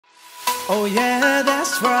Oh yeah,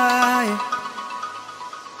 that's right.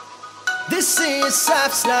 This is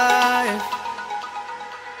SafsLife.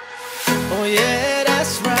 Oh yeah,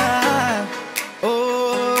 that's right.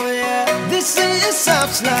 Oh yeah, this is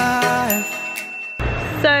SafsLife.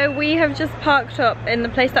 So we have just parked up in the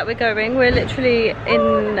place that we're going. We're literally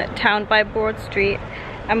in town by Broad Street,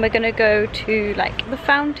 and we're gonna go to like the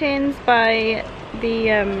fountains by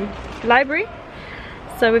the library.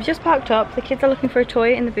 So we've just parked up. The kids are looking for a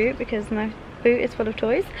toy in the boot because my boot is full of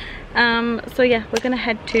toys. So yeah, we're gonna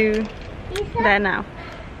head to there now.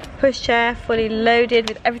 Pushchair fully loaded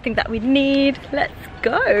with everything that we need. Let's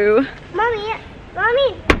go. Mommy.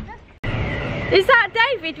 Is that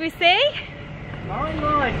David we see? Hi,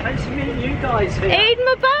 nice to meet you guys here. Eid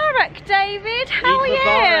Mubarak, David. How are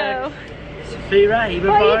you? Safira, Eid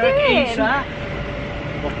What are you Mubarak, doing? Isa.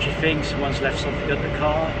 What do you think? Someone's left something in the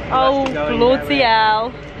car. Oh, bloody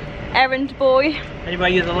hell. Errand boy.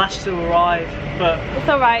 Anyway, you're the last to arrive, but It's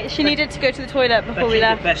alright. She needed to go to the toilet before we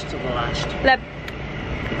left. the best to the last.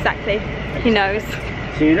 Exactly. He knows.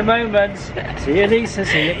 See you in a moment. See you, Lisa.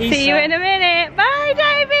 See you, Isa. See you in a minute. Bye,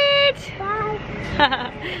 David. Bye.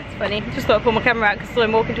 It's funny. Just thought I'd pull my camera out because I saw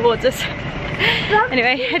him walking towards us.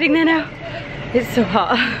 Anyway, heading there now. It's so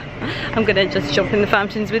hot. I'm gonna just jump in the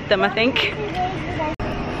fountains with them, I think.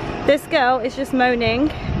 This girl is just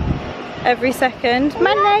moaning every second.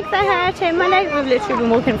 My legs are hurting. My legs. We've literally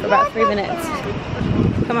been walking for about 3 minutes.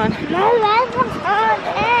 Come on. My legs are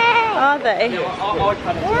hurting. Are they?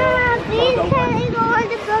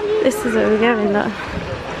 This is where we're going, look.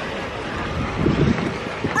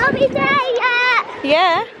 Are we there yet?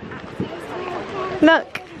 Yeah.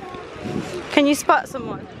 Look. Can you spot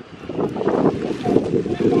someone?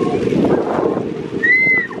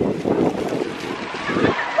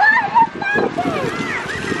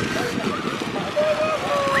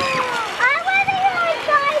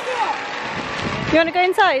 You want to go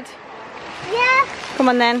inside? Yeah. Come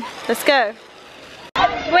on then, let's go.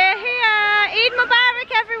 We're here! Eid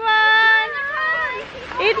Mubarak, everyone!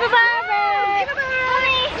 Eid Mubarak!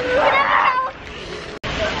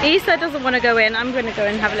 Isa doesn't want to go in. I'm going to go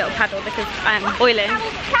and have a little paddle because I'm boiling.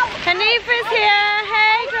 Hanifa's here!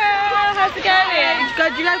 Hey girl! How's it going?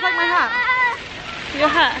 Do you guys like my hat? Your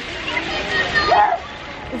hat?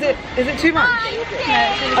 Is it too much?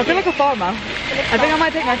 No, I feel like a farmer. I think I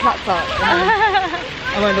might take my caps off.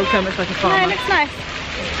 I won't look so much like a farmer. No, it looks nice.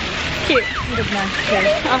 Cute. It looks nice.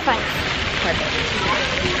 Okay. Oh, thanks.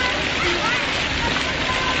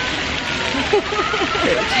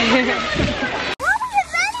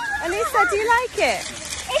 Anissa, do you like it?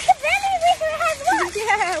 It's a belly with her head. Look.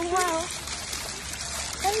 Yeah, wow.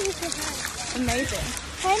 Belly with her head. Amazing.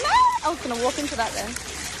 Hey, Mom. I was going to walk into that then.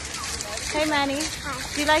 Hey Manny,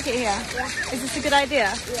 Hi. do you like it here? Yeah. Is this a good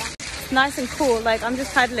idea? Yeah. It's nice and cool, like I'm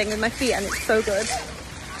just paddling with my feet and it's so good.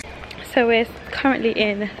 So we're currently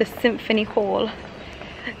in the Symphony Hall.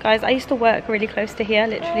 Guys, I used to work really close to here,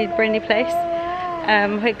 literally Brindley Place.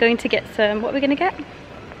 We're going to get some, what are we going to get?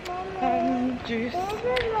 Juice.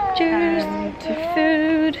 Juice,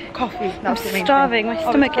 food. Coffee. I'm starving, my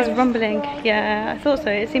stomach is rumbling. Yeah, I thought so,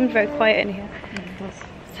 it seemed very quiet in here.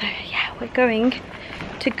 So yeah, we're going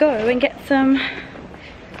to go and get some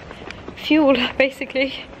fuel,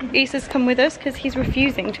 basically. Isa's come with us because he's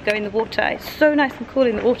refusing to go in the water. It's so nice and cool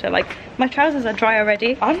in the water. Like, my trousers are dry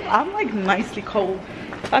already. I'm like nicely cold.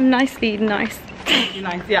 I'm nicely nice.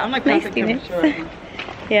 Nice. Yeah, I'm like perfect Nicely nice. temperature already.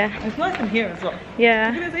 Yeah. It's nice in here as well.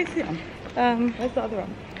 Yeah. Look at this AC on. Where's the other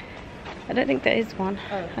one? I don't think there is one.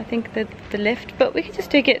 Oh. I think the lift, but we can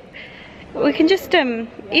just take it. We can just,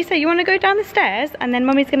 Isa, you want to go down the stairs and then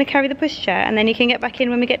Mummy's going to carry the pushchair and then you can get back in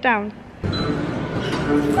when we get down.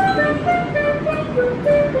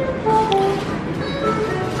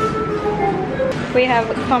 We have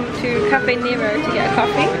come to Cafe Nero to get a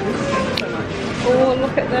coffee. Oh,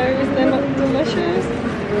 look at those, they look delicious.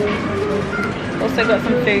 Also got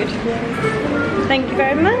some food. Thank you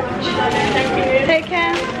very much. Take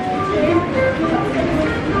care.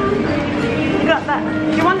 You got that?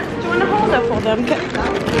 Do you want to hold her for them?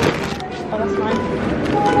 Oh, that's fine.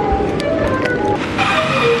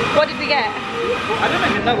 What did we get? I don't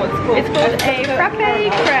even know what it's called. It's called a frappe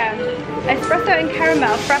creme. Espresso and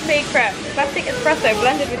caramel frappe creme. Classic espresso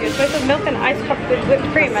blended with your choice of milk and ice topped with whipped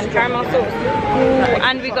cream and caramel sauce. Ooh,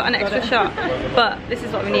 and we got an extra shot. But this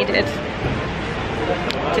is what we needed.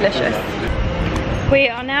 Delicious. We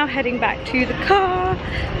are now heading back to the car.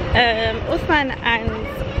 Usman and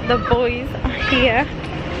the boys are here.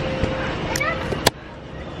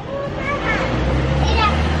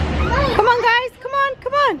 Come on guys, come on,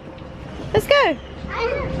 come on. Let's go.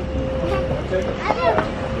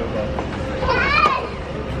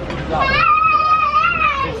 Hey!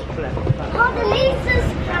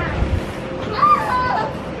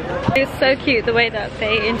 so cute the way that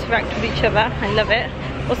they interact with each other. I love it.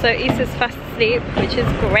 Also, Issa's fast asleep, which is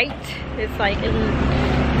great. It's like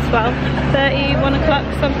 12:30, 1 o'clock,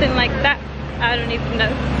 something like that. I don't even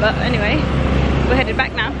know. But anyway, we're headed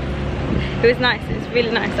back now. It was nice. It's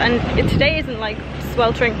really nice. And today isn't like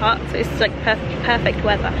sweltering hot, so it's like perfect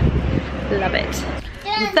weather. Love it.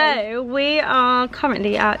 So we are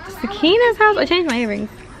currently at Sakina's house. I changed my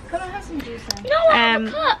earrings. Can I have some juice then? No, I have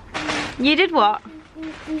a cup. You did what?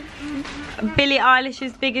 Billie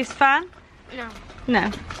Eilish's biggest fan? No. No.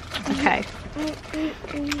 Okay.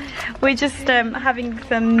 We're just having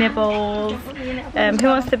some nibbles. Who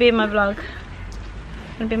wants to be in my vlog?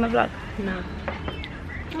 Want to be in my vlog? No.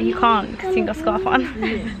 You can't because you got a scarf on.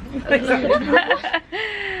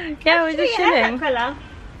 Yeah, we're just chilling.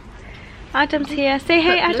 Adam's here. Say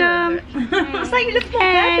hey, Adam.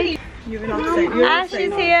 Hey. Ash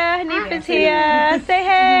is here. Hanifa's here. Say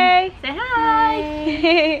hey. Say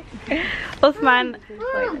hi. Osman.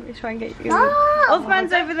 Wait, let me try and get you.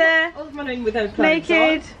 Osman's over there. Osman in with those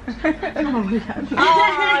naked. He's so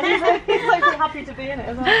happy to be in it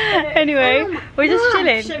as well. Anyway, we're just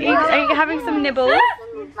chilling, having some nibbles,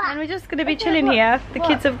 and we're just gonna be chilling here. The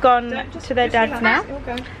kids have gone to their dad's now.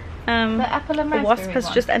 The wasp has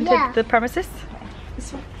just entered the premises.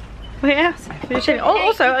 Well, yeah, we're just chilling. Oh,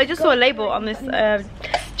 also, I just saw a label on this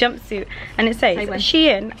jumpsuit, and it says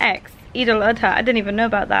Shein X Eid al-Adha. I didn't even know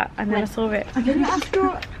about that, and then I saw it. Can you ask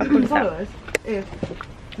your followers if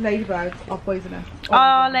ladybirds are poisonous?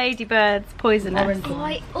 Are ladybirds poisonous?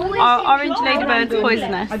 Are orange ladybirds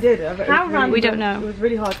poisonous? I did. We don't know. It was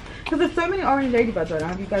really hard. Because there's so many orange ladybirds right now,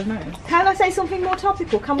 have you guys noticed? Can I say something more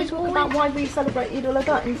topical? Can we talk about why we celebrate Eid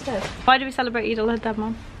al-Adha instead? Why do we celebrate Eid al-Adha,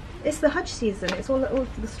 Mum? It's the Hajj season. It's all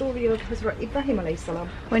the story of Hazrat Ibrahim alayhi salam.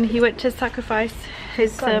 When he went to sacrifice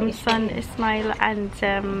his son Ismail, and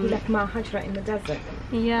he left Ma Hajra in the desert.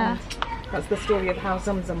 Yeah. And that's the story of how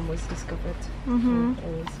Zamzam was discovered, or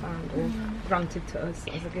was found, or granted to us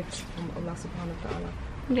as a gift from Allah subhanahu wa ta'ala.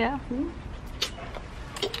 Yeah.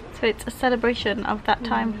 So it's a celebration of that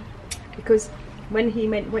time. Because when he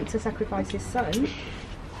went to sacrifice his son,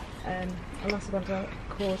 Allah subhanahu wa ta'ala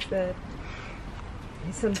caused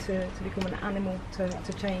his son to become an animal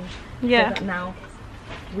to change. Yeah. So that now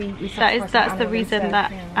we that's the reason instead,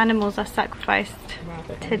 that animals are sacrificed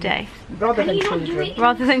today. Rather than children.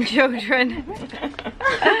 Rather than children.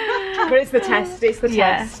 But it's the test. It's the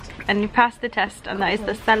test. And you pass the test, and that is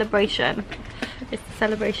the celebration. It's the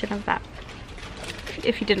celebration of that.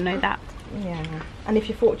 If you didn't know that. Yeah. And if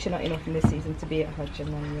you're fortunate enough in this season to be at Hajj,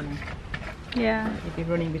 and then you'd be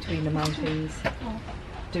running between the mountains,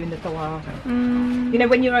 doing the tawaf. You know,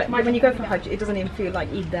 when you go for Hajj, it doesn't even feel like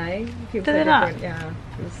Eid day. It feels so different. Yeah.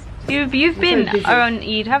 You've been on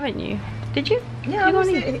Eid, haven't you? Did you? Yeah, you on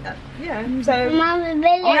Eid? Yeah. So Mama,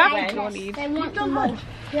 Billy, haven't gone Eid. they want the more.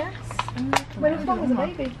 yes. When his mum was a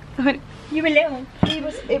baby. You were little.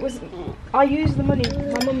 I used the money.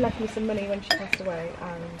 My mum left me some money when she passed away,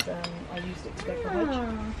 and I used it to go for Hajj.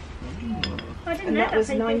 I didn't And know that was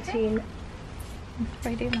they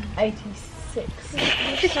did it. 1986.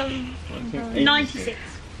 96.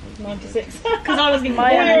 96. Because I was going to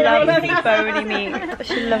Maya loves bony meat.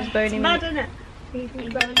 She loves bony meat. isn't it?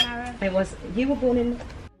 Bone marrow. It was. You were born in.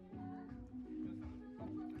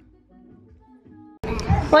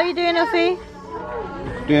 What are you doing, Elfie?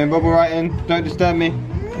 Doing bubble writing. Don't disturb me.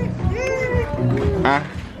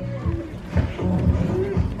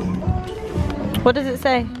 What does it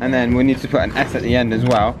say? And then we need to put an S at the end as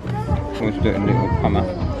well. We'll just do a little comma.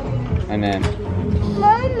 And then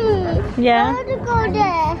Mommy, Yeah. I want to go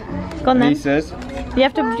there. Go on then. Lisa's. You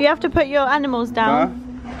have to put your animals down.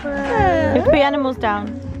 You have to put your animals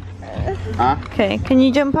down. Okay. Can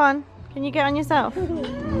you jump on? Can you get on yourself? Go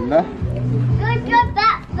jump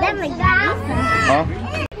back. Let me go.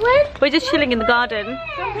 We're just chilling in the garden.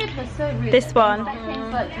 This one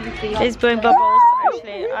is blowing bubbles.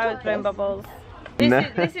 Actually, I was blowing bubbles.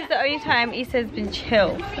 This is the only time Issa's been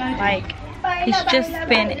chill. Like, he's just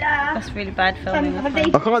been. That's really bad filming.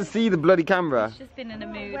 I can't see the bloody camera. He's just been in a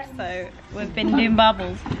mood, so we've been doing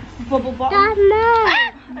bubbles. Bubble bottom.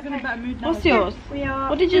 What's yours?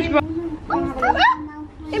 What did you just roll?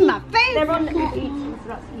 In my face! They're on the eat, so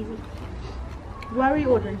that's easy. Where are you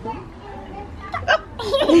ordering from?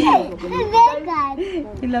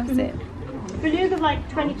 He loves it. Beluga's like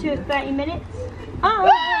 22 or 30 minutes. Oh!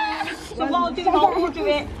 So what I'll do is I'll order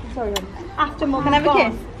it after Mum. Can I have a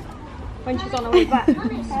kiss? When she's on her way back.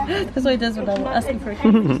 That's what he does when I'm asking for a kiss.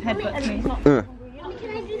 He just headbutts me.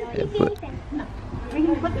 We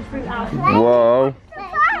can put the fruit out. Whoa.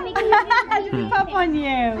 Pop on you.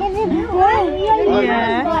 Yeah.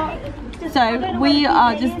 Yeah. Just So we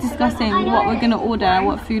are just discussing what we're gonna order,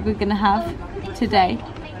 what food we're gonna have today,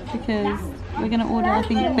 because we're gonna order, I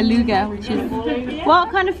think, beluga, which is, what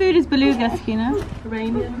kind of food is beluga, Sakina?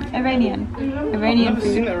 Iranian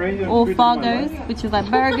food, or fargos, which is like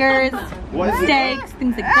burgers, steaks,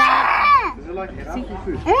 things like that.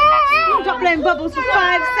 Stop blowing bubbles for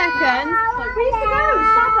 5 seconds. We used to go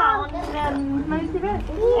most of it.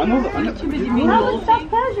 I know that. That's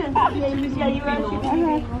Persian. Yeah, you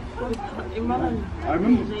were. I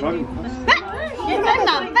remember driving.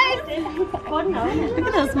 Look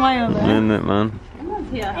at that smile there. Isn't it, man?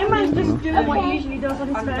 Imran's just doing what he usually does on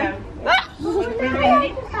his phone.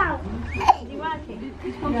 Is he working?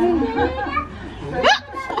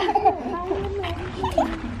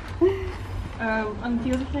 And the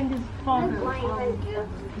other thing is fargo.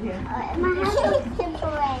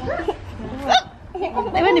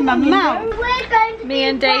 They went in my mouth. Me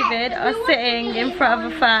and David are sitting in front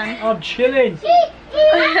of a fan. I'm chilling.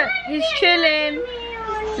 He's chilling.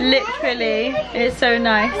 Literally, it's so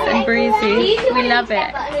nice and breezy. We love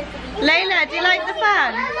it. Layla, do you like the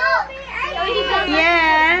fan?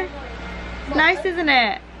 Yeah. Nice, isn't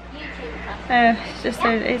it? It's just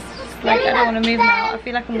like I don't want to move now. I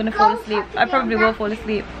feel like I'm gonna fall asleep. I probably will fall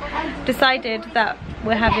asleep. Decided that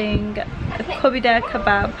we're having a kubida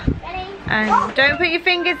kebab. And don't put your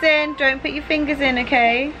fingers in. Don't put your fingers in,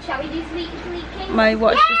 okay? Shall we do sweet king? My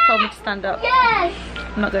watch just told me to stand up. Yes!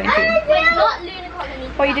 I'm not going to.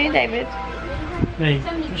 What are you doing, David? Me,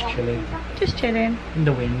 just chilling. Just chilling. In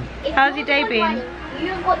the wind. How's your day been?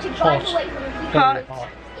 You've got to drive away from the Hot.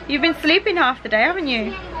 You've been sleeping half the day, haven't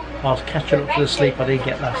you? I was catching up for the sleep I didn't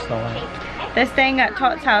get last night. They're staying at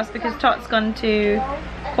Tot's house because Tot's gone to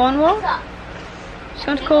Cornwall. She's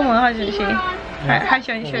gone to Cornwall, hasn't she?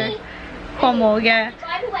 Hasn't she? Cornwall, yeah.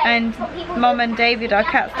 And Mum and David are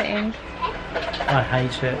cat sitting. I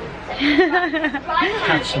hate it.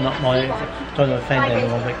 Cats are not my, don't offend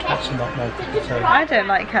anyone, but cats are not my cup of tea. I don't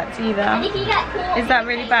like cats either. Is that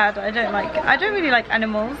really bad? I don't really like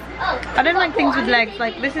animals. I don't like things with legs.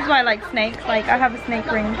 Like, this is why I like snakes. Like, I have a snake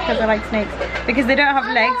ring because I like snakes. Because they don't have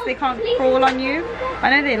legs, they can't crawl on you. I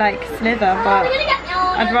know they like slither, but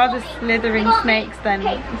I'd rather slithering snakes than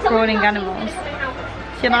crawling animals.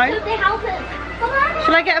 You know?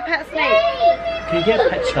 Shall I get a pet snake? Can you get a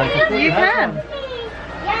pet snake? You can.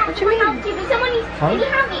 What do you mean? A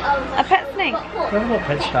pet snake? I haven't got a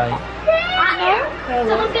pet snake.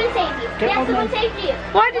 Someone's going to save you. Get Yeah, one someone then. saved you.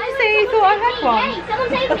 Why did you say you thought I had one? Hey, someone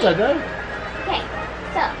saved I you. don't know. Okay,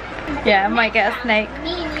 so. Yeah, I might get a snake.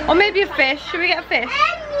 Me and you. Or maybe a fish. Should we get a fish? Me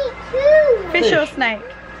too. Fish or snake?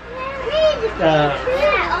 Yeah,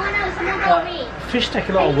 oh no, someone got me. Fish take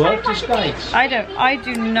a lot of work to snakes. I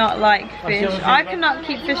do not like fish. I cannot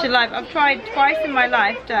keep fish alive. I've tried twice in my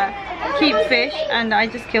life to keep fish and I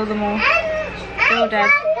just kill them all. They're all dead.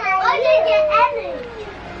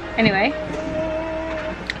 Anyway,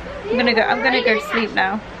 I'm gonna go to sleep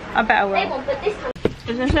now. I bet I will.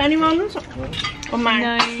 Is there any more on mine?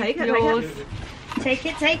 No, yours. Take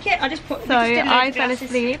it. I just put. So I fell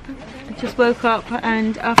asleep. I just woke up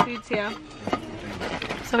and our food's here.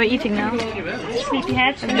 So we're eating now.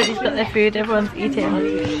 Sleepyhead. Everybody's got their food. Everyone's eating.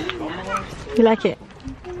 You like it?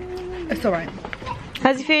 It's alright.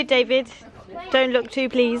 How's your food, David? Don't look too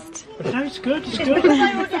pleased. No, it's good, it's good.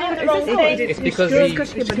 It's because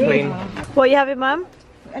it's clean. What are you having, Mum?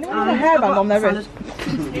 Anyone with a hairband on their wrist?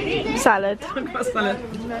 Salad.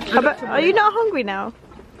 Are you not hungry now?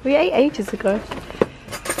 We ate ages ago.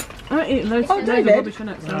 I don't eat loads of David. rubbish on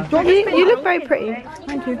it, so. You look very pretty.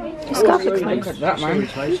 Thank you. Your scarf looks nice. That man.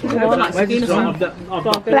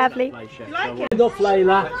 Lovely. Enough,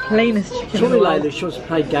 Layla. Plainest chicken. Sorry, Layla, she wants to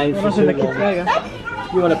play games for too long.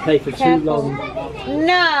 You want to play for too long.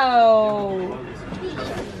 No.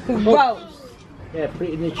 Gross. Yeah, put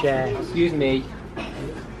it in the chair. Excuse me.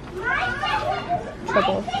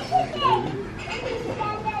 Trouble.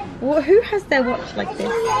 Well, who has their watch like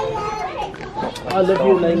this? I love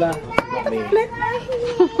you, Layla.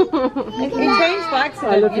 It changed by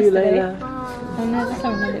accident I love you, yesterday. Layla. Oh no, that's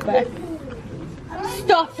how I it back.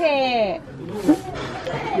 Stop it!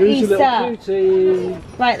 Who's a little Lisa. cutie?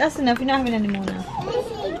 Right, that's enough. You're not having any more now.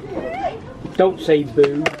 Don't say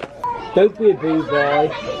boo. Don't be a boo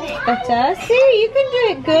boy. Better. See, you can do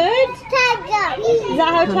it good. Is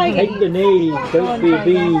that how Tiger Take the eats? knee. Don't be a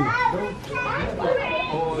bee.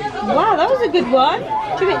 Wow, that was a good one.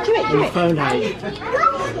 Chew it. Your phone age.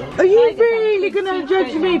 Are you really going to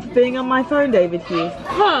judge me for being on my phone, David Hughes?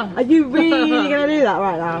 Huh. Are you really going to do that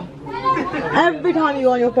right now? Every time you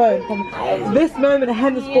go on your phone, from this moment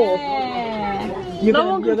henceforth, Yeah. No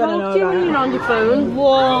one can talk to you when you're on your phone.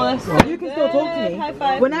 Whoa, that's You can still talk to me. High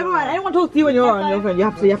five. Whenever anyone talks to you when you're on your phone, you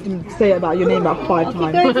have to say about your name about 5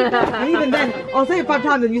 times. And even then, I'll say it 5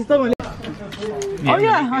 times and you still won't. Oh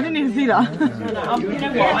yeah, I didn't even see that. You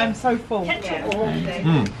know what? I'm so full. There's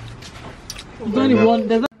only one.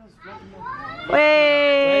 There's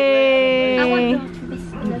Way.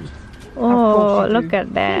 Oh, look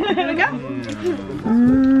at that.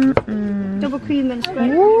 Double cream and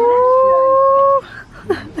spread.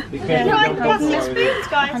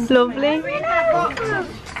 Lovely.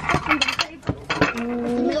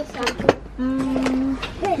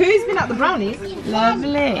 Who's been at the brownies?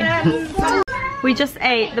 Lovely. We just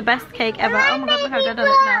ate the best cake ever. Oh my god, look how dead I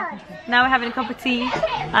look now. Now we're having a cup of tea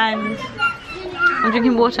and I'm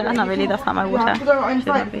drinking water. Not really, that's not my water. But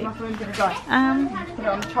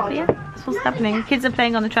yeah, that's what's happening. Kids are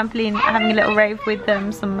playing on the trampoline, having a little rave with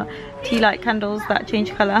some tea light candles that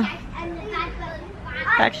change colour.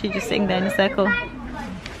 They're actually just sitting there in a circle.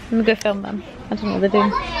 Let me go film them. I don't know what they're doing.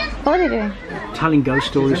 What are they doing? Telling ghost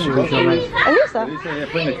stories to each other. Oh, who's that? Yeah,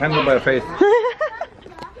 putting the candle by her face.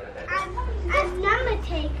 Number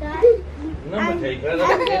taker. Number taker, that's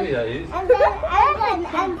what that is. And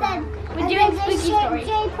then we're doing spooky stories.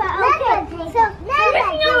 So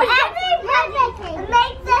everybody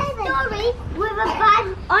make the story with a bag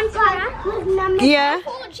on camera with number. Yeah.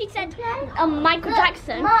 She said Michael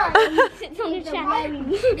Jackson sits on the chair,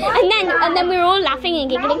 and then we were all laughing and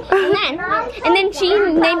giggling, and then she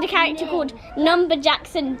named a character called Number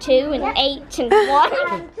Jackson 2 and 8 and 1.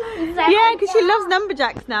 Yeah, because she loves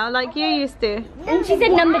numberjacks now, like you used to. And she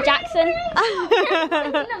said Number Jackson.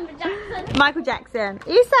 Number Jackson. Michael Jackson.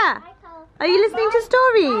 Isa, are you listening to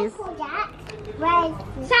stories?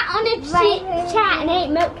 Sat on a chat and ate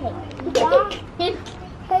milk cake.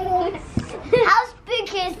 How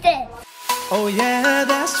spooky is this? Oh yeah,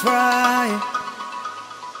 that's right.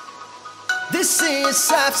 This is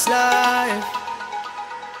SafsLife.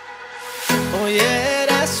 Oh yeah,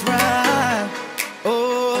 that's right.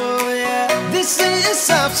 Oh yeah, this is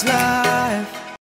SafsLife.